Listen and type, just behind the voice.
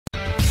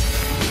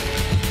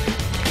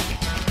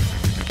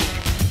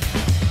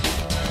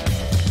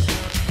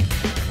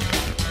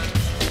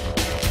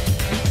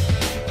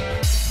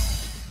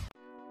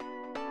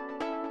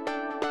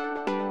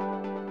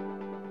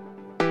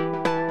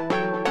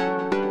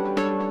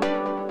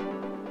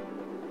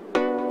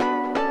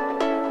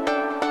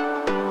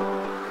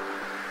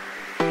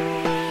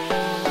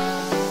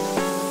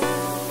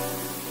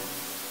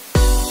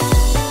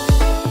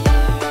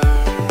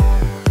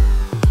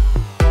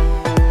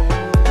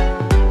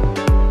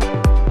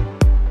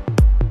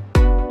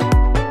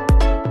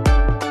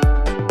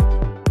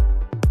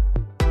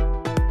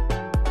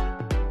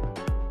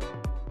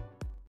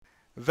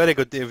Very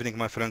good evening,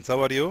 my friends.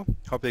 How are you?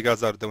 Hope you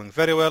guys are doing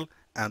very well,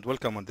 and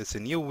welcome on this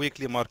new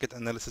weekly market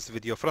analysis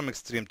video from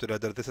Extreme to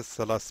Radar. This is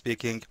Salah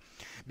speaking.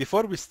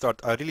 Before we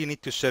start, I really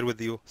need to share with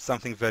you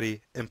something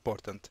very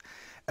important.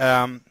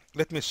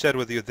 Let me share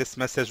with you this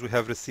message we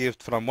have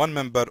received from one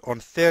member on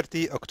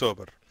 30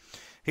 October.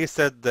 He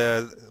said,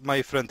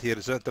 my friend here,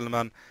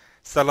 gentleman,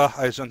 Salah,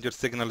 I joined your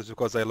signals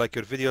because I like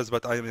your videos,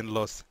 but I am in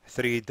loss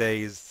 3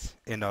 days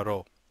in a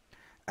row.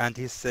 And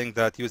he's saying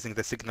that using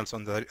the signals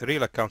on the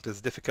real account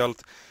is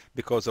difficult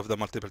because of the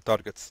multiple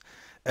targets.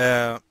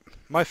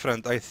 My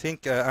friend, I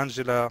think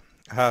Angela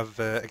have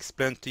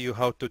explained to you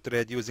how to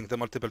trade using the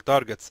multiple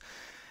targets.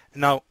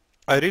 Now,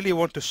 I really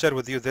want to share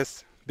with you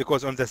this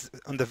because on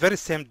the very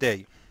same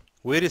day,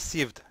 we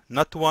received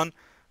not one,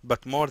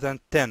 but more than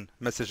 10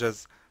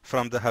 messages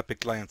from the happy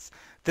clients.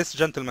 This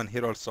gentleman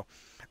here also,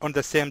 on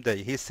the same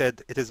day, he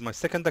said, it is my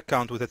second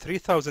account with a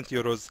 3,000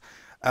 euros.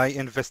 I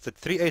invested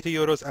 380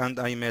 euros and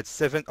I made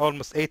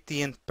almost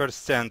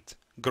 18%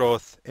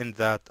 growth in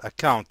that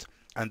account.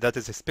 And that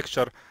is his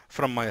picture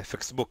from my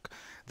FX book.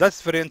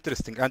 That's very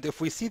interesting. And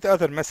if we see the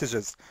other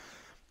messages,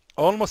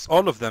 almost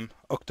all of them,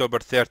 October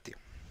 30.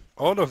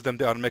 All of them,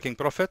 they are making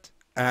profit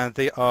and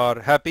they are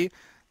happy.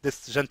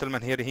 This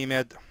gentleman here, he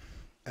made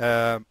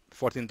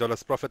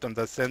 $14 profit on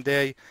the same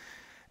day.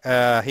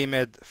 He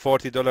made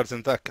 $40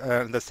 in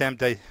the same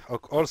day,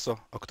 also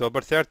October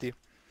 30.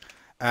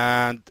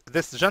 And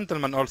this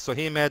gentleman also,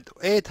 he made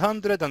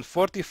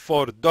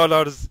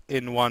 $844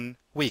 in 1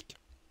 week.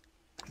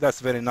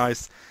 That's very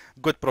nice.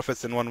 Good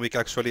profits in 1 week,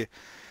 actually.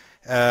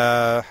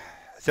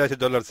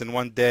 $30 in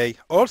 1 day.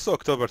 Also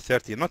October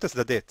 30. Notice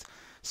the date.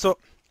 So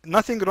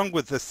nothing wrong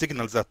with the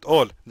signals at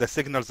all. The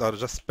signals are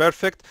just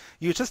perfect.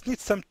 You just need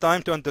some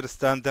time to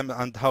understand them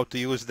and how to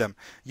use them.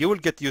 You will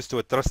get used to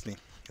it, trust me.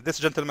 This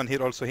gentleman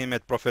here also, he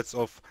made profits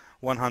of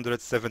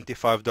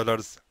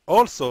 $175.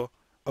 Also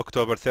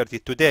October 30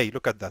 today.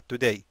 Look at that,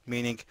 today,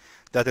 meaning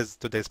that is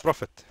today's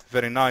profit.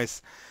 Very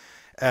nice.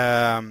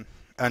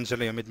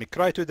 Angela, you made me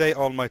cry today.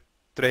 All my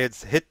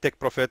trades hit take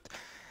profit.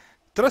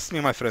 Trust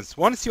me, my friends,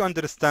 once you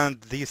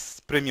understand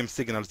these premium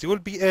signals, you will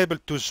be able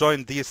to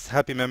join these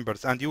happy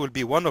members and you will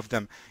be one of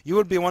them. You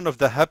will be one of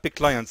the happy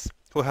clients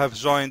who have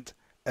joined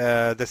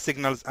the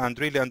signals and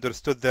really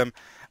understood them,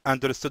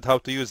 understood how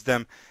to use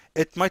them.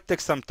 It might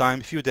take some time,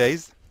 few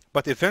days,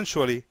 but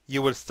eventually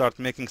you will start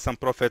making some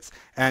profits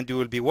and you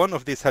will be one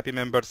of these happy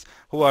members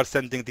who are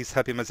sending these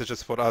happy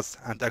messages for us.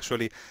 And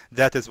actually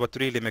that is what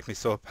really makes me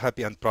so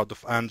happy and proud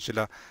of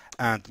Angela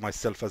and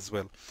myself as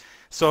well.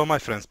 So my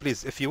friends,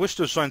 please, if you wish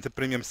to join the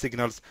premium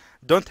signals,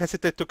 don't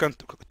hesitate to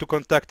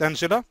contact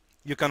Angela.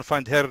 You can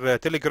find her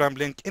Telegram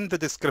link in the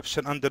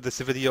description under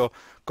this video.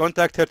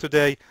 Contact her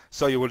today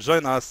so you will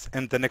join us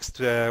in the next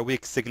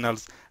week's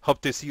signals.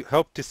 Hope to see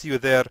you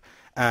there,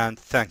 and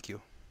thank you.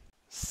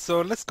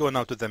 So let's go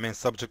now to the main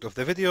subject of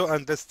the video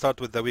and let's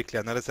start with the weekly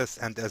analysis.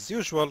 And as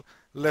usual,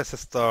 let's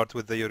start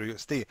with the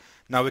EURUSD.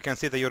 Now we can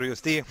see the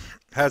EURUSD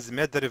has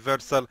made the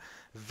reversal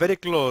very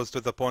close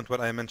to the point where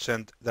I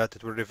mentioned that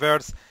it will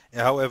reverse.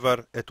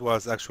 However, it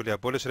was actually a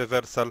bullish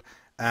reversal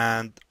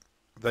and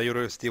the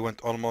EURUSD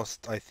went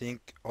almost, I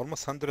think,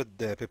 almost 100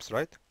 pips,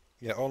 right?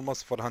 Yeah,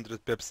 almost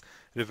 400 pips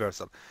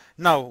reversal.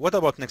 Now, what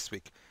about next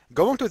week?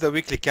 Going to the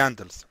weekly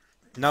candles.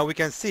 Now we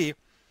can see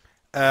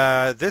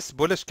this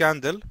bullish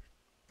candle,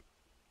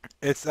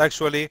 it's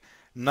actually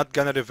not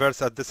gonna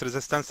reverse at this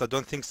resistance. I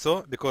don't think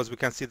so, because we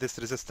can see this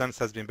resistance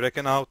has been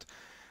breaking out.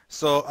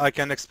 So I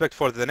can expect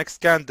for the next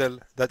candle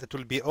that it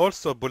will be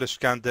also a bullish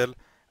candle,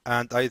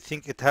 and I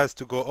think it has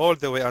to go all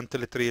the way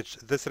until it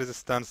reaches this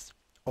resistance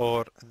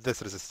or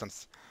this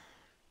resistance.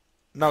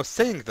 Now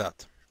saying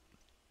that,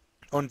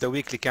 on the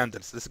weekly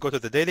candles, let's go to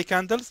the daily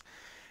candles.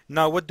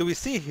 Now what do we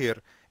see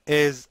here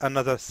is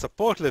another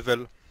support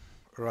level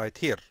right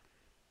here,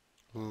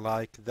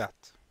 like that.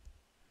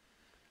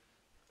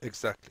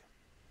 Exactly.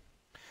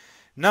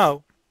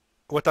 Now,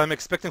 what I'm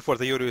expecting for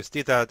the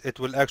EURUSD, that it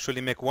will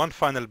actually make one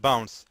final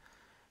bounce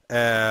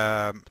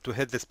to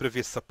hit this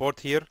previous support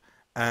here,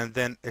 and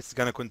then it's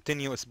gonna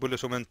continue its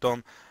bullish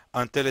momentum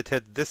until it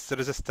hit this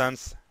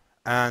resistance,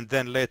 and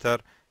then later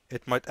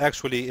it might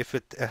actually, if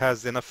it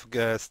has enough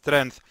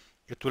strength,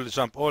 it will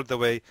jump all the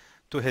way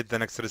to hit the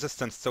next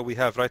resistance. So we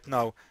have right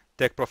now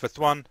take profit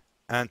 1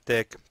 and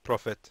take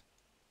profit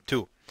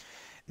 2.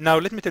 Now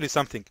let me tell you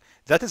something.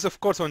 That is of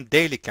course on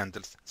daily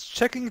candles.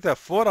 Checking the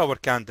 4-hour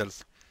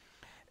candles,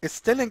 it's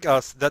telling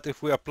us that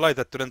if we apply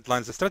the trend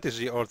lines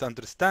strategy or the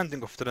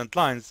understanding of trend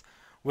lines,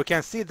 we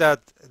can see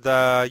that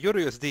the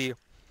EURUSD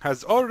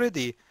has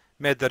already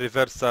made the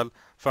reversal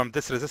from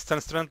this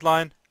resistance trend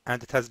line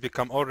and it has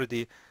become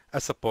already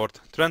a support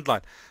trend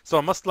line.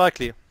 So most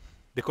likely,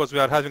 because we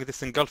are having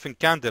this engulfing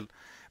candle,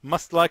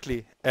 most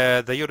likely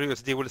the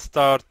EURUSD will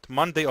start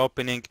Monday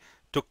opening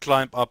to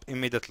climb up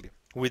immediately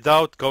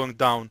without going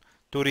down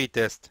to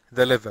retest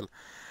the level.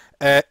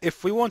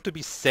 If we want to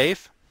be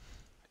safe,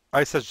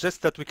 I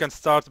suggest that we can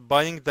start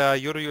buying the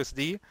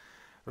EURUSD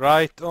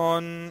right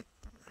on,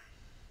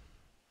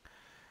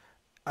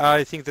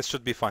 I think this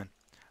should be fine.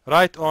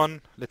 Right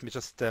on, let me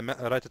just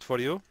write it for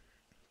you.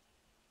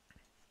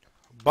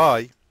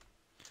 buy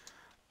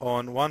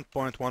on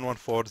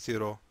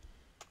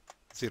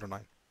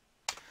 1.114009.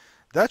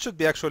 That should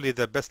be actually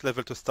the best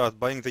level to start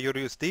buying the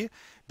EURUSD,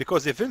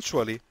 because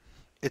eventually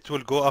it will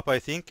go up, I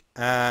think,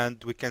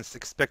 and we can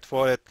expect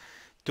for it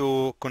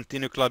to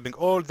continue climbing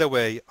all the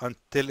way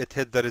until it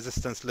hit the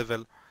resistance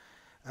level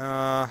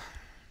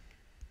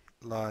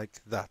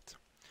like that.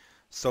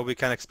 So we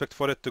can expect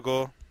for it to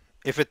go,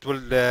 if it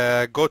will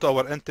go to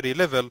our entry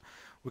level,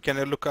 we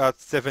can look at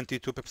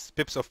 72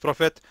 pips of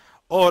profit,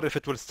 or if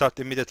it will start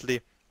immediately,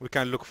 we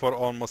can look for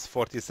almost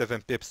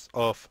 47 pips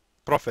of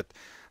profit.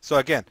 So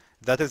again,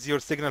 that is your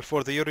signal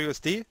for the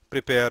EURUSD.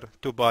 Prepare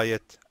to buy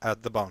it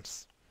at the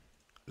bounce.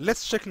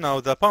 Let's check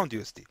now the Pound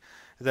USD.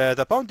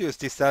 The Pound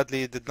USD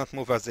sadly did not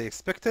move as I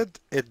expected.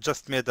 It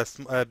just made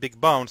a big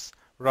bounce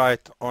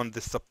right on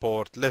the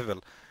support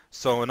level.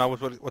 So now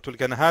what will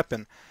gonna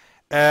happen?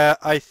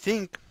 I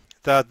think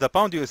that the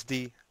Pound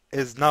USD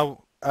is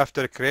now,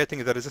 after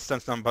creating the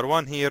resistance number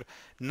 1 here,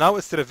 now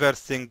it's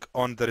reversing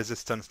on the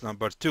resistance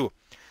number 2.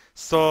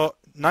 So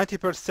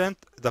 90%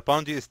 the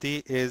Pound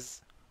USD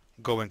is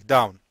going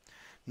down.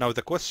 Now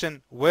the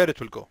question, where it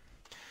will go?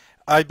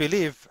 I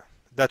believe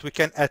that we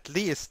can at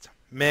least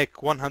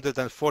make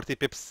 140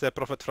 pips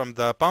profit from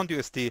the Pound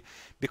USD,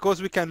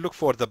 because we can look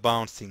for the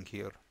bouncing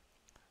here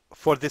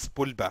for this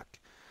pullback.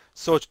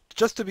 So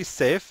just to be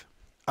safe,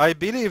 I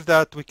believe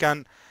that we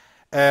can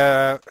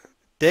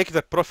take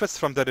the profits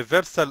from the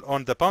reversal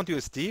on the Pound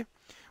USD.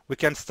 We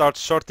can start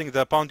shorting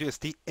the Pound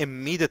USD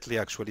immediately.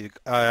 Actually,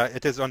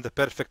 it is on the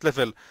perfect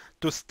level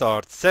to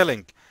start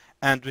selling,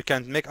 and we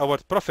can make our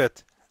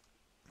profit.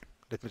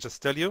 Let me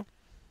just tell you,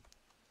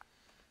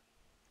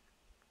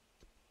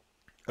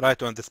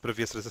 right on this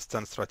previous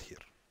resistance right here,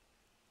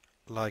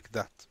 like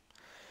that,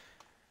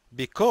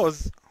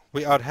 because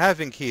we are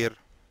having here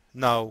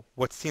now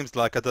what seems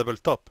like a double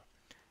top.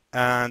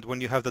 And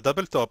when you have the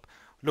double top,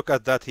 look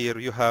at that here,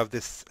 you have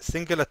this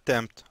single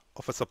attempt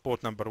of a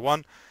support number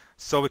 1.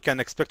 So we can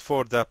expect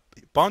for the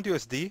Pound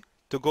USD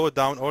to go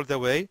down all the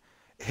way,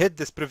 hit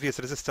this previous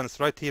resistance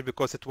right here,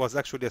 because it was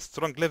actually a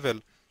strong level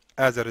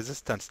as a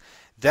resistance.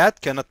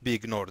 That cannot be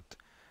ignored.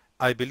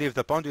 I believe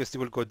the Pound USD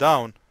will go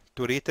down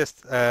to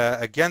retest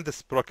again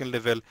this broken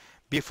level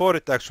before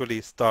it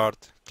actually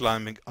start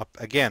climbing up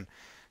again.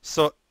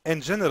 So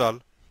in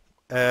general,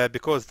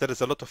 because there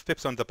is a lot of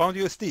pips on the Pound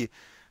USD,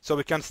 so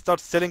we can start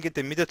selling it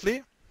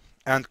immediately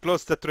and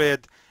close the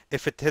trade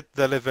if it hit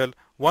the level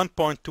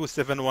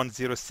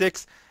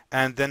 1.27106,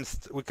 and then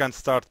we can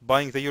start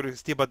buying the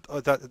USD, but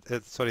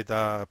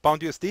the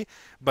Pound USD.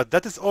 But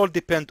that is all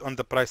depend on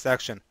the price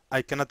action.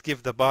 I cannot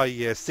give the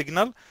buy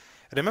signal.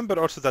 Remember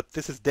also that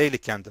this is daily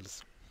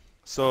candles,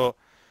 so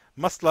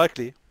most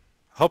likely,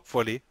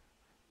 hopefully,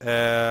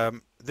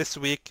 this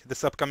week,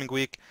 this upcoming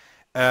week,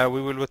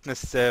 we will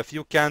witness a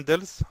few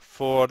candles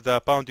for the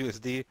Pound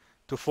USD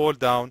to fall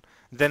down.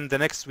 Then the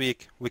next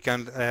week we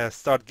can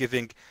start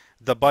giving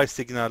the buy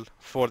signal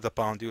for the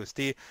Pound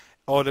USD.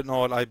 All in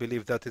all, I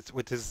believe that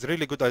it is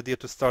really good idea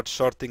to start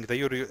shorting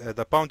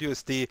the Pound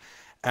USD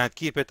and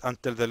keep it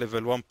until the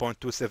level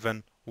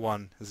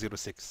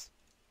 1.27106.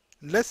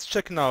 Let's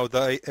check now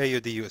the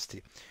AUD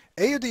USD.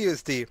 AUD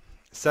USD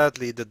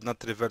sadly did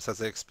not reverse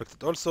as I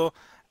expected also,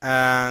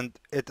 and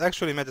it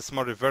actually made a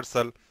small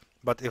reversal,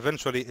 but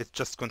eventually it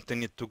just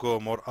continued to go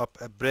more up,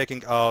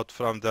 breaking out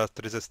from that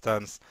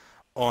resistance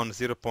on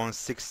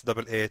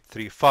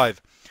 0.68835.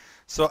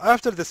 So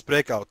after this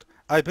breakout,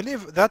 I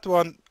believe that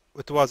one,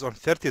 it was on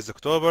 30th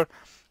October,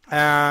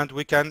 and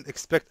we can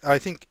expect, I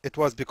think it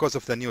was because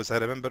of the news. I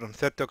remember on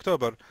 30th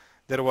October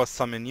there was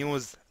some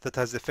news that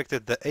has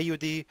affected the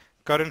AUD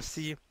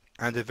currency,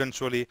 and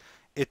eventually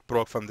it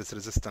broke from this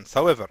resistance.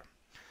 However,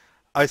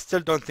 I still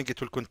don't think it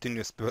will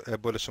continue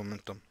bullish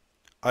momentum.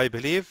 I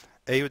believe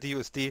AUD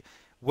USD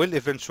will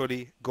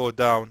eventually go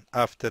down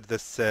after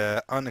this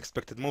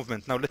unexpected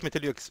movement. Now let me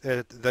tell you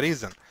the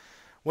reason.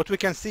 What we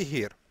can see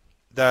here,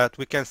 that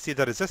we can see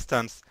the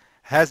resistance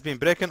has been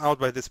broken out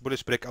by this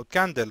bullish breakout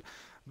candle,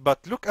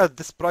 but look at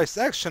this price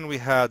action we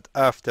had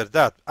after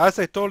that. As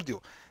I told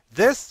you,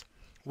 this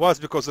was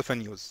because of a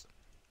news,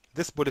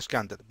 this bullish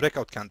candle,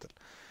 breakout candle.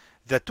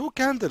 The two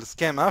candles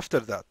came after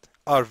that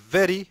are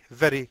very,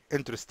 very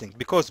interesting,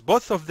 because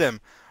both of them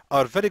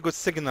are very good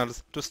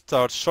signals to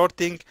start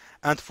shorting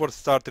and for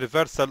start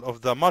reversal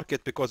of the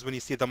market. Because when you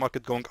see the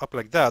market going up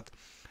like that,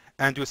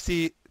 and you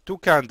see two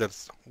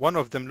candles, one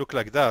of them look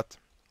like that,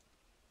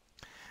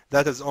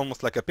 that is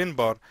almost like a pin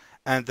bar,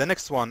 and the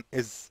next one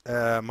is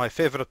my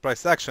favorite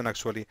price action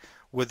actually,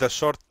 with a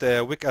short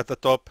wick at the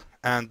top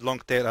and long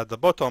tail at the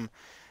bottom.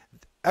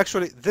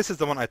 Actually, this is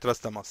the one I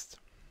trust the most.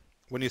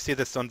 When you see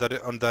this on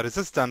the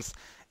resistance,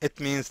 it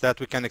means that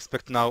we can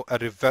expect now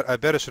a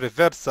bearish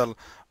reversal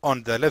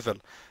on the level.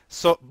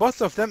 So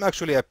both of them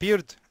actually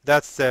appeared.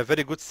 That's a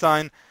very good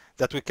sign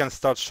that we can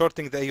start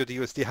shorting the AUD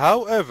USD.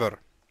 However,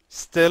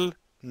 still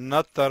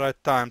not the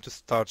right time to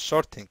start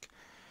shorting,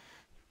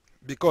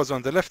 because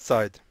on the left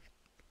side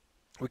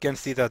we can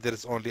see that there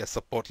is only a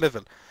support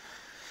level.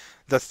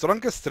 The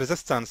strongest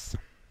resistance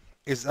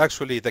is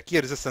actually, the key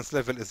resistance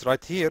level is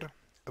right here,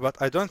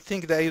 but I don't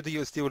think the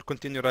AUD/USD will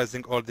continue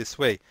rising all this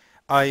way.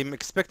 I'm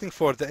expecting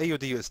for the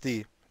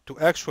AUD/USD to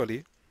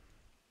actually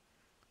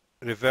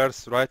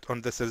reverse right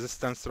on this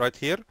resistance right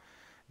here.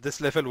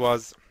 This level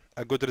was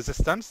a good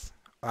resistance,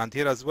 and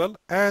here as well,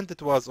 and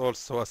it was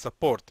also a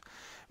support.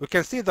 We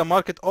can see the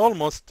market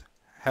almost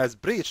has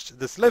breached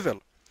this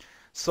level.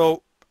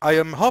 So I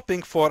am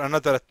hoping for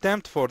another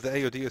attempt for the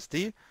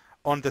AUD/USD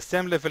on the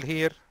same level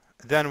here.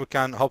 Then we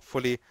can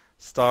hopefully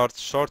start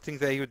shorting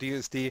the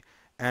AUD/USD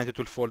and it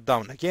will fall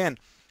down. Again,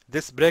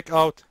 this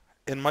breakout,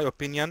 in my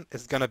opinion,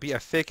 is going to be a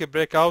fake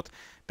breakout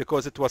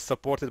because it was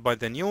supported by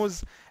the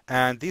news,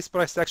 and this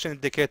price action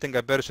indicating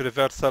a bearish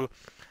reversal.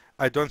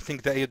 I don't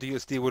think the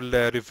AUD/USD will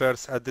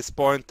reverse at this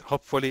point.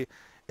 Hopefully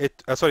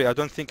it, I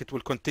don't think it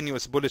will continue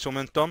its bullish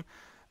momentum,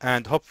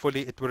 and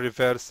hopefully it will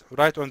reverse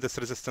right on this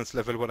resistance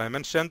level what I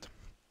mentioned.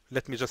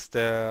 Let me just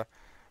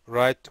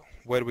write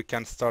where we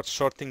can start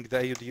shorting the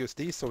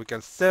AUD/USD so we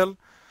can sell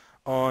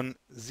on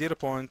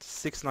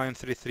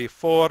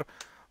 0.69334.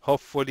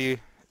 Hopefully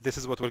this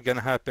is what will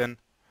gonna happen.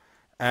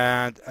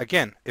 And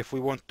again, if we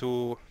want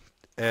to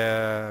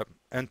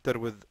enter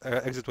with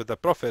exit with a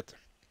profit,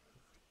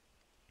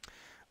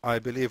 I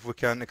believe we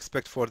can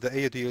expect for the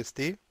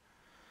AUD/USD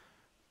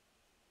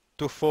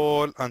to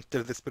fall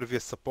until this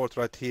previous support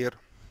right here.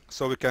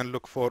 So we can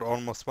look for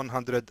almost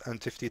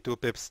 152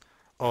 pips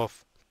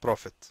of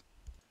profit.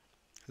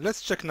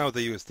 Let's check now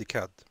the USD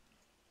CAD.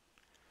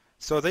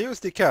 So the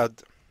USD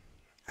CAD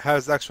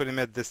has actually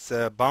made this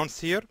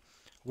bounce here,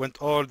 went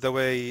all the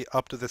way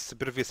up to this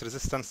previous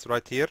resistance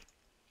right here.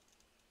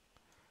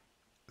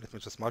 Let me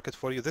just mark it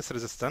for you, this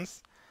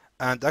resistance.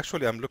 And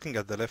actually I'm looking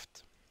at the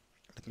left.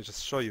 Let me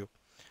just show you.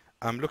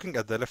 I'm looking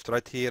at the left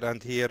right here,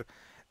 and here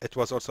it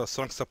was also a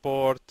strong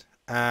support,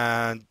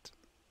 and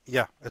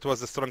yeah, it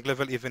was a strong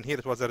level. Even here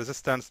it was a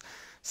resistance.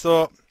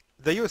 So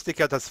the USD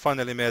CAD has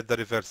finally made the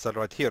reversal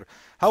right here.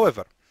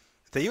 However,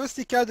 the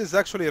USD CAD is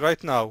actually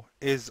right now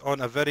is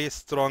on a very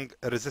strong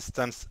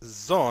resistance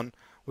zone.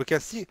 We can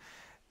see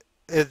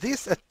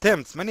these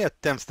attempts, many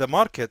attempts, the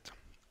market,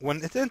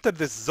 when it entered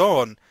this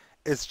zone,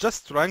 is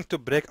just trying to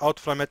break out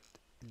from it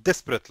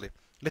desperately.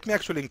 Let me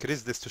actually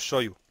increase this to show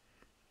you.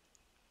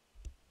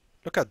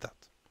 Look at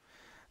that.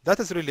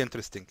 That is really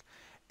interesting.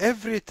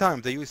 Every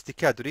time the USD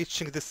CAD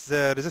reaching this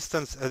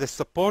resistance, this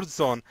support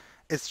zone,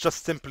 it's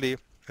just simply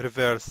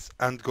reverse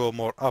and go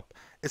more up.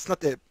 It's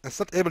not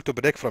able to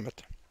break from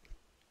it.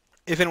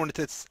 Even when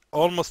it's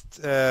almost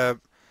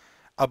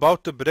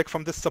about to break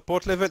from this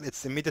support level,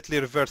 it's immediately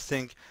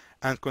reversing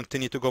and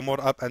continue to go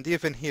more up. And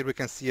even here we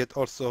can see it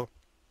also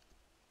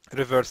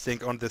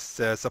reversing on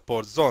this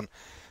support zone.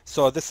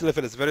 So this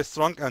level is very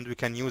strong and we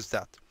can use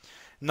that.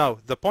 Now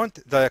the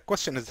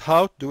question is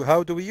how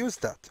do we use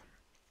that?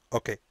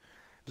 Okay,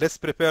 let's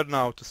prepare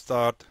now to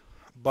start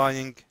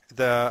buying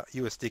the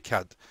USD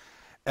CAD.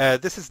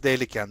 This is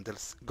daily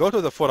candles. Go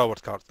to the 4-hour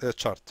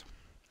chart.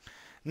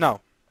 Now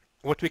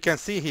what we can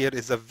see here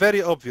is a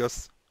very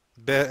obvious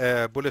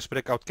bullish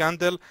breakout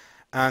candle,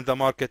 and the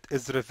market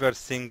is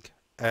reversing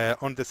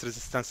on this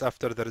resistance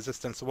after the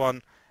resistance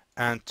 1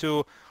 and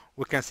 2.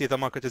 We can see the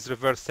market is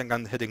reversing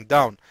and heading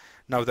down.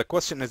 Now the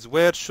question is,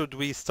 where should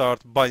we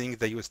start buying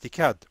the USD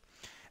CAD?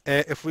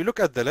 If we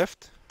look at the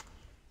left,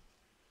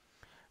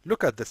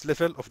 look at this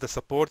level of the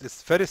support.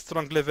 It's very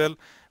strong level.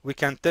 We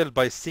can tell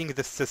by seeing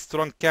this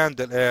strong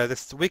candle,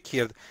 this wick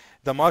here,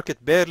 the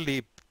market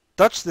barely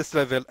touched this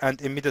level and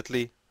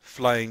immediately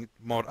flying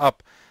more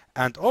up.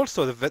 And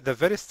also the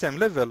very same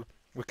level,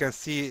 we can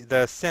see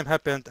the same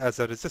happened as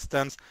a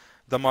resistance.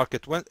 The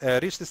market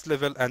reached this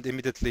level and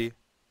immediately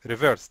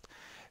reversed,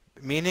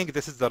 meaning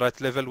this is the right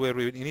level where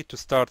we need to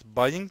start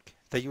buying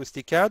the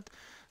USD CAD.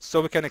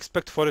 So we can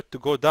expect for it to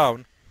go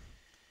down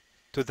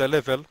to the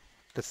level,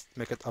 let's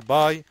make it a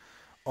buy,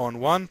 on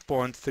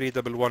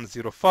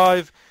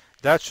 1.31105.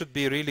 That should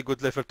be a really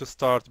good level to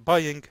start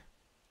buying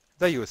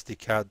the USD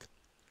CAD.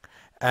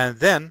 And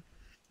then,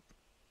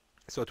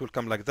 so it will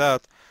come like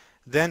that.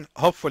 Then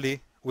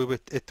hopefully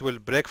it will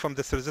break from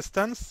this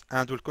resistance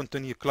and will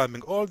continue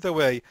climbing all the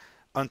way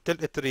until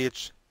it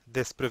reach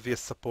this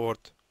previous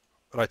support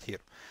right here.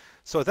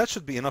 So that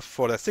should be enough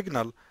for a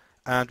signal,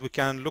 and we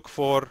can look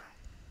for,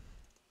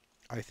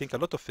 I think, a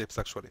lot of pips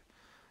actually.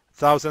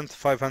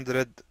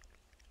 1,500,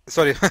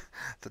 sorry,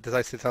 did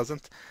I say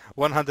 1,000?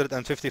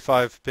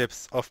 155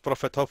 pips of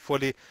profit.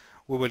 Hopefully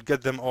we will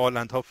get them all,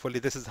 and hopefully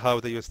this is how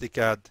the USD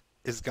CAD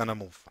is gonna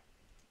move.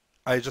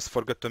 I just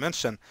forgot to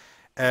mention,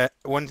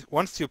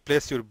 once you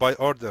place your buy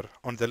order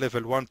on the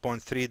level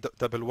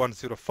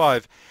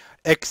 1.31105,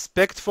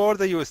 expect for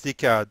the USD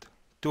CAD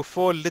to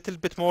fall a little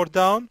bit more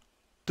down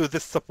to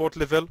this support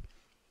level,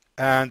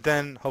 and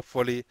then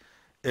hopefully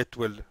it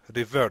will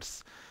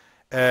reverse.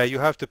 You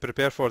have to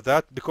prepare for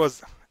that,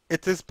 because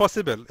it is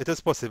possible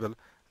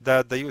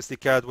that the USD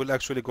CAD will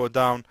actually go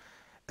down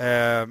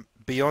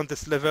beyond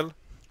this level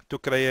to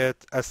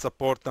create a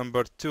support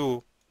number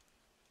 2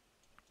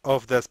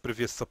 of this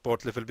previous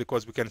support level,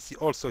 because we can see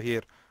also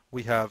here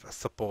we have a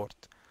support.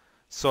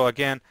 So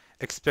again,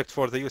 expect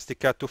for the USD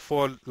CAD to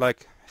fall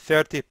like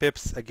 30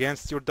 pips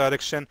against your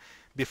direction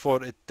before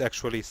it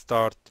actually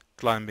start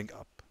climbing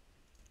up.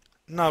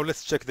 Now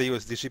let's check the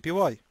USD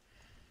JPY.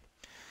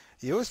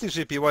 USD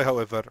JPY,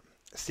 however,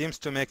 seems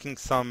to making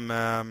some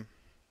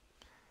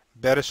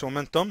bearish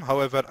momentum.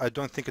 However, I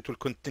don't think it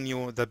will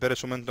continue the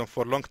bearish momentum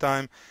for a long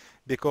time,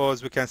 because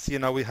we can see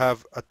now we have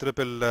a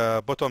triple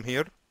bottom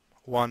here,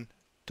 1,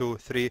 2,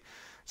 3.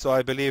 So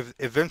I believe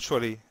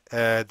eventually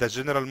the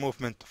general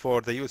movement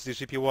for the USD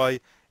JPY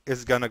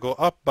is gonna go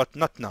up, but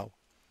not now,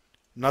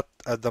 not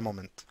at the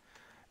moment.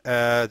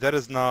 There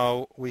is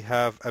now, we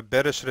have a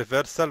bearish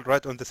reversal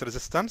right on this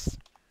resistance.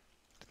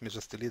 Let me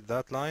just delete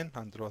that line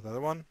and draw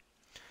another one.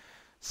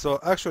 So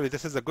actually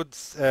this is a good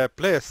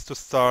place to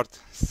start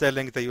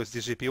selling the USD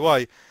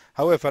JPY.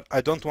 However, I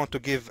don't want to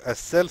give a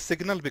sell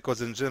signal,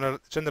 because in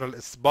general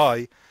it's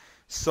buy.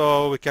 So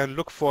we can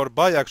look for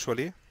buy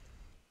actually.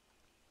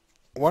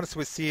 Once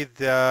we see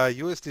the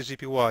USD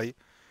JPY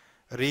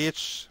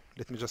reach,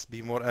 let me just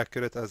be more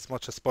accurate as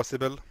much as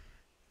possible,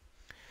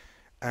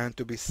 and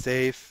to be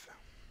safe,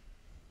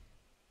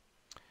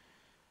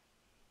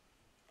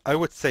 I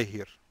would say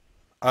here,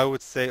 I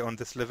would say on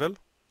this level,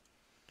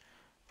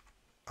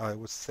 I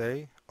would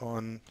say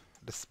on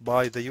this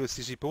buy the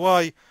USD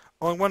JPY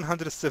on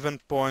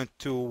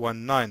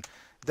 107.219.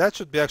 That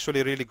should be actually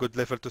a really good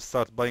level to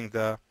start buying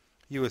the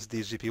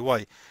USD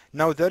JPY.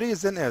 Now the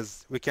reason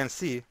is, we can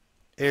see,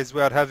 is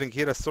we are having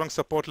here a strong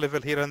support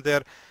level here and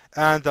there,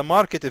 and the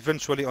market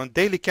eventually on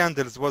daily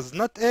candles was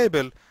not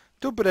able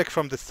to break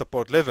from this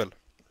support level.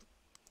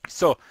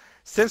 So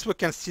since we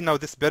can see now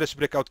this bearish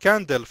breakout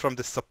candle from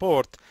this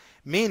support,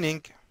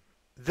 meaning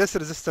this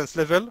resistance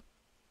level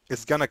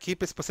is gonna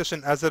keep its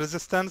position as a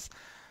resistance,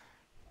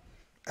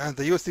 and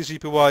the USD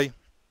JPY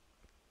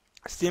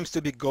seems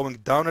to be going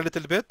down a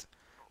little bit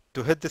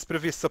to hit this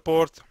previous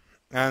support,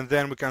 and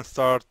then we can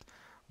start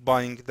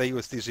buying the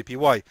USD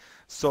JPY.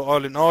 So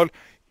all in all,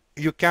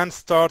 you can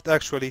start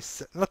actually,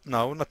 not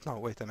now,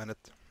 wait a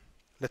minute.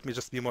 Let me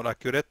just be more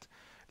accurate.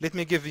 Let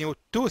me give you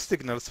two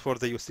signals for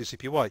the USD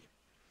JPY.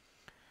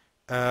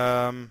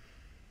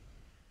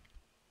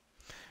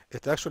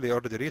 It actually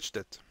already reached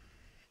it.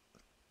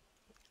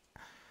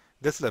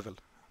 This level.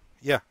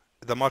 Yeah,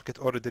 the market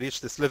already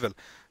reached this level.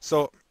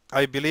 So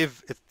I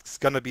believe it's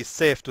gonna be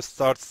safe to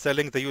start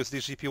selling the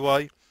USD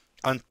JPY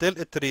until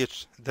it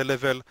reaches the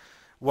level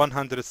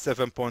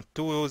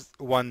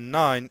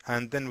 107.219,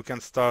 and then we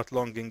can start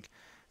longing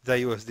the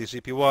USD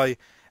JPY.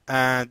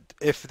 And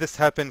if this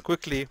happen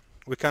quickly,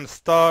 we can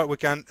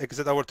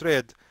exit our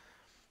trade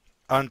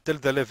until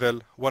the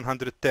level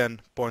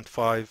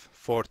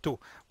 110.542.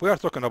 We are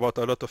talking about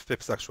a lot of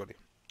pips actually,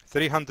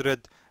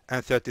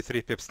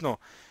 333 pips. No,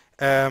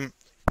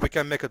 we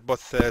can make it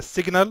both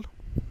signal.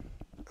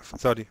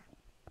 Sorry,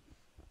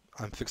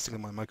 I'm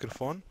fixing my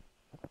microphone.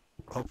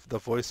 Hope the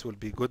voice will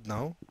be good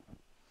now.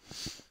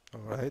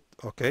 All right,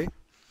 okay.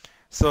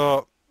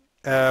 So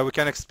we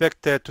can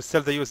expect to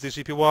sell the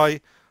USD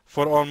JPY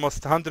for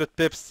almost 100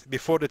 pips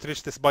before it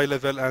reaches this buy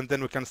level, and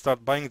then we can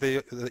start buying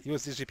the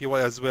USD JPY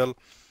as well,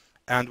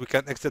 and we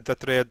can exit the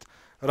trade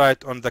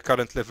right on the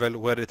current level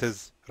where it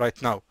is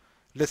right now.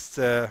 Let's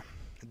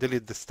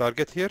delete this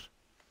target here,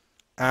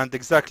 and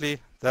exactly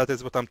that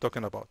is what I'm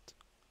talking about,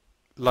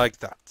 like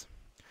that.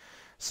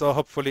 So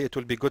hopefully it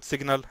will be good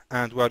signal,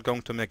 and we are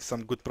going to make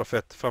some good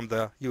profit from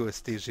the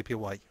USD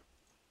JPY.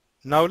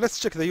 Now let's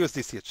check the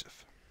USD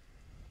CHF.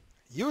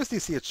 USD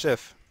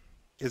CHF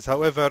is,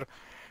 however,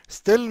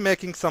 still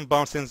making some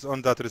bouncings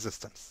on that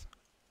resistance.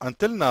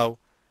 Until now,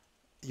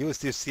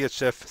 USD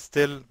CHF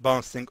still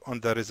bouncing on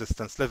the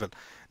resistance level.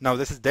 Now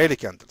this is daily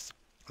candles.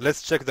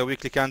 Let's check the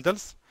weekly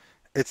candles.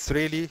 It's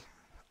really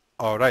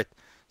all right.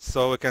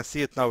 So we can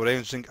see it now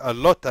ranging a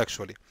lot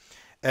actually.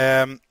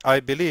 I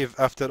believe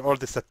after all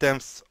these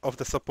attempts of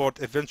the support,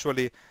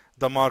 eventually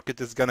the market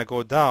is gonna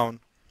go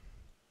down.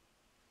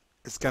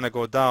 It's gonna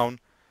go down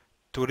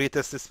to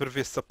retest this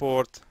previous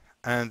support,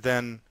 and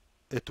then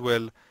it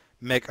will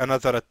make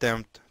another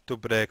attempt to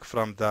break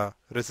from the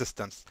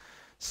resistance.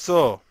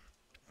 So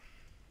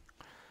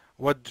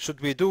what should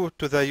we do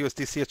to the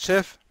USD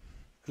CHF?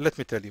 Let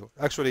me tell you,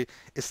 actually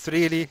it's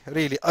really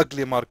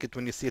ugly market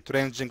when you see it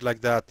ranging like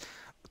that.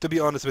 To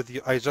be honest with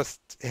you, I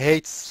just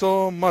hate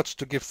so much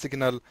to give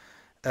signal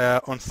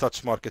on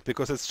such market,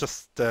 because it's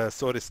just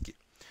so risky.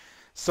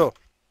 So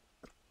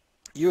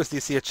USD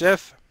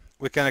CHF,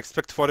 we can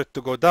expect for it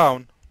to go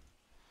down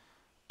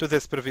to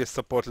this previous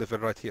support level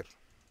right here,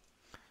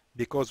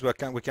 because we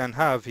can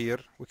have here,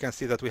 we can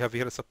see that we have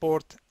here a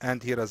support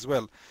and here as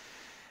well.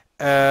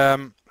 Let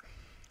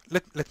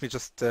me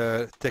just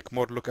take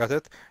more look at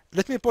it.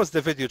 Let me pause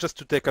the video just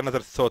to take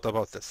another thought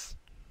about this.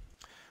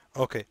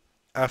 Okay,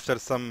 after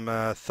some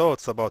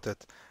thoughts about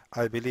it,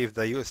 I believe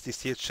the USD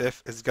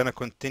CHF is gonna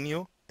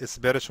continue its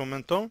bearish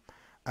momentum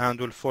and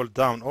will fall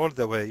down all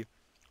the way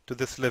to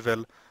this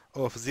level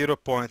of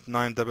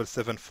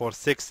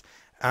 0.97746,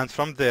 and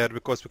from there,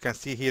 because we can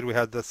see here we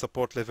had the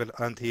support level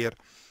and here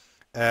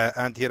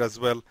as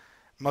well,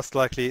 most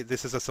likely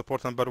this is a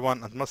support number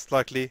 1, and most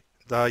likely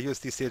the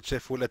USD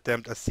CHF will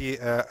attempt a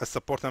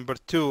support number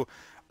 2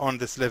 on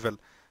this level.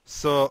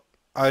 So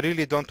I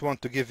really don't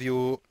want to give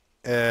you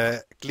a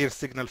clear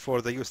signal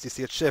for the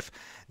USD CHF.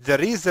 The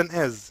reason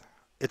is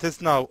it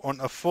is now on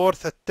a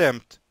fourth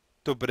attempt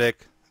to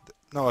break.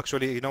 No,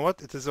 actually, you know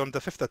what? It is on the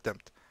fifth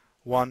attempt.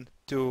 1,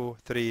 2,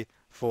 3,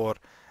 4,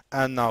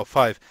 and now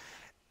 5.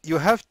 You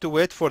have to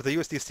wait for the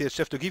USD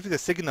CHF to give you the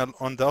signal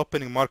on the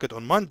opening market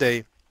on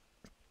Monday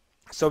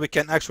so we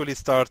can actually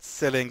start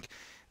selling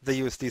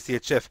the USD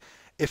CHF.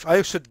 If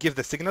I should give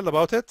the signal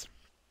about it,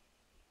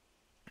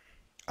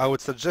 I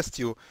would suggest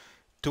you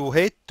to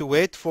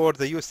wait for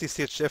the USD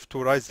CHF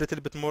to rise a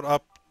little bit more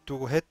up,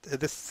 to hit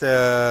this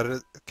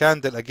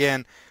candle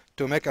again,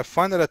 to make a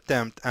final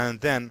attempt,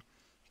 and then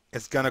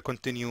it's gonna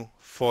continue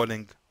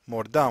falling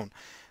more down.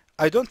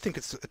 I don't think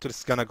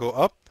it's gonna go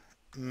up.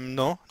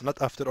 No,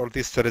 not after all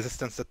these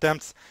resistance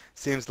attempts.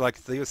 Seems like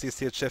the USD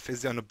CHF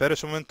is on a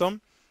bearish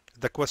momentum.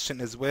 The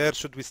question is, where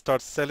should we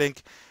start selling?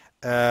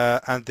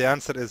 And the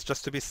answer is,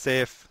 just to be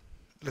safe,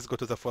 let's go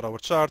to the 4-hour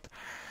chart.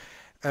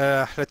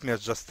 Let me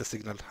adjust the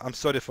signal. I'm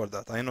sorry for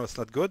that. I know it's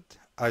not good.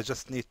 I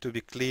just need to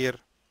be clear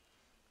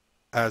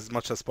as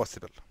much as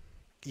possible.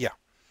 Yeah,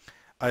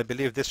 I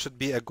believe this should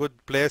be a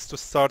good place to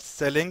start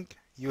selling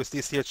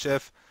USD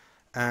CHF.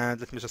 And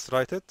let me just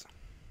write it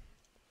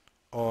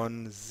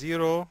on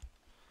 0.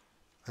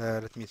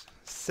 Let me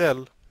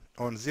sell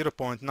on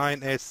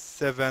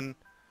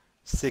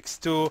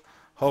 0.98762.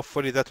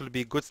 Hopefully that will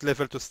be a good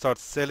level to start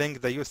selling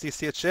the USD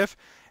CHF,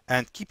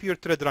 and keep your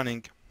trade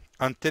running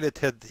until it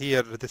hit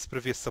here this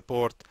previous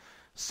support,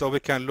 so we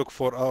can look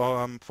for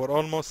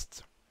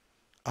almost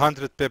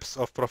 100 pips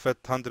of profit.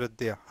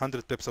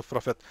 100 pips of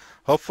profit.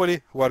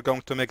 Hopefully we are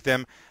going to make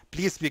them.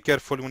 Please be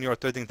careful when you are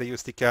trading the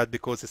USD CAD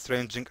because it's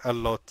ranging a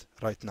lot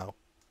right now.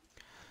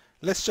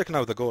 Let's check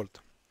now the gold.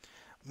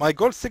 My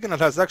gold signal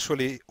has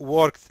actually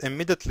worked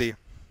immediately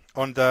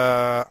on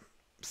the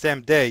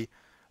same day.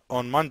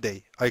 On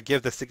Monday, I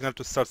gave the signal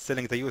to start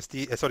selling the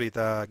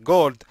the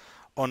gold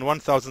on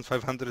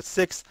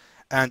 1,506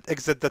 and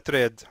exit the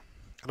trade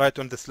right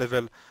on this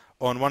level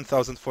on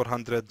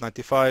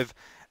 1,495.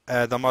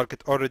 The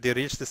market already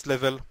reached this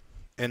level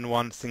in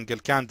one single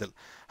candle.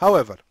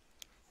 However,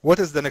 what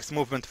is the next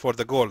movement for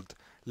the gold?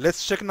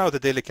 Let's check now the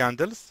daily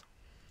candles.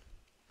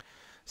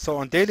 So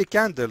on daily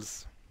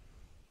candles,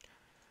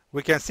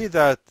 we can see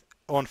that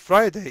on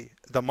Friday,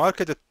 the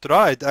market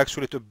tried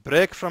actually to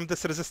break from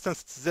this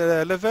resistance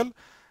level,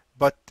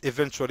 but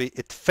eventually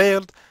it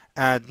failed,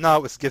 and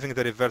now it's giving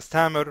the reversed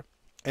hammer,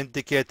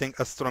 indicating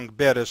a strong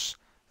bearish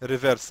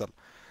reversal.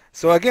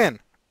 So again,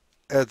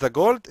 the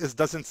gold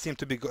doesn't seem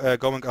to be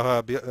going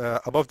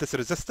above this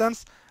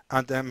resistance,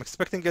 and I'm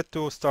expecting it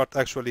to start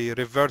actually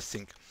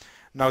reversing.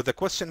 Now the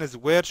question is,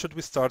 where should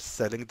we start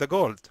selling the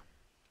gold?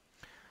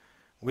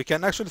 We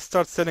can actually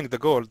start selling the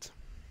gold.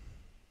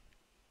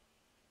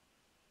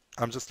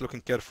 I'm just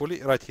looking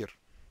carefully right here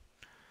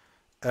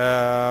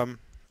on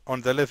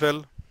the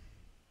level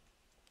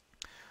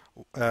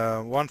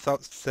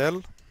 1,000,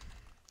 sell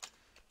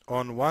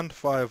on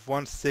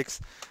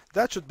 1,516.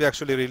 That should be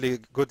actually really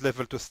good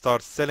level to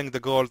start selling the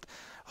gold.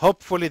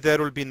 Hopefully there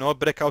will be no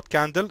breakout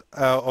candle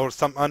or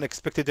some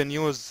unexpected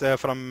news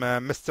from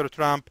Mr.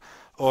 Trump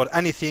or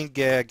anything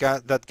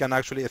that can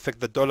actually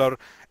affect the dollar,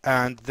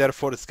 and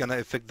therefore it's going to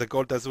affect the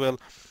gold as well.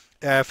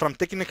 From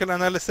technical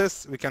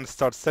analysis, we can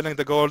start selling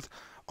the gold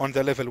on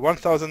the level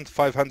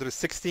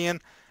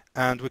 1,516,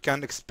 and we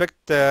can expect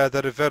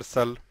the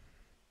reversal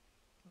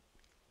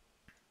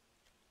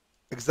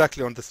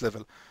exactly on this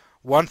level,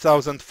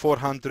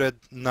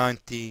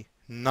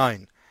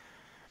 1,499,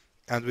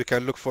 and we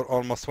can look for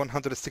almost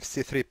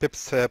 163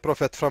 pips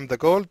profit from the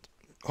gold.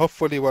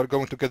 Hopefully we're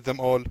going to get them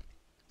all,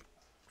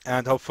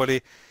 and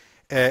hopefully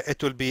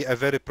it will be a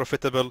very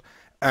profitable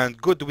and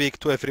good week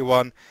to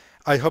everyone.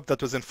 I hope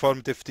that was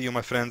informative to you,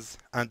 my friends,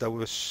 and I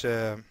wish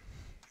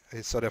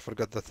sorry, I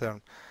forgot the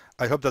term.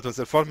 I hope that was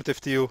informative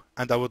to you,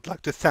 and I would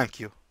like to thank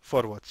you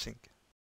for watching.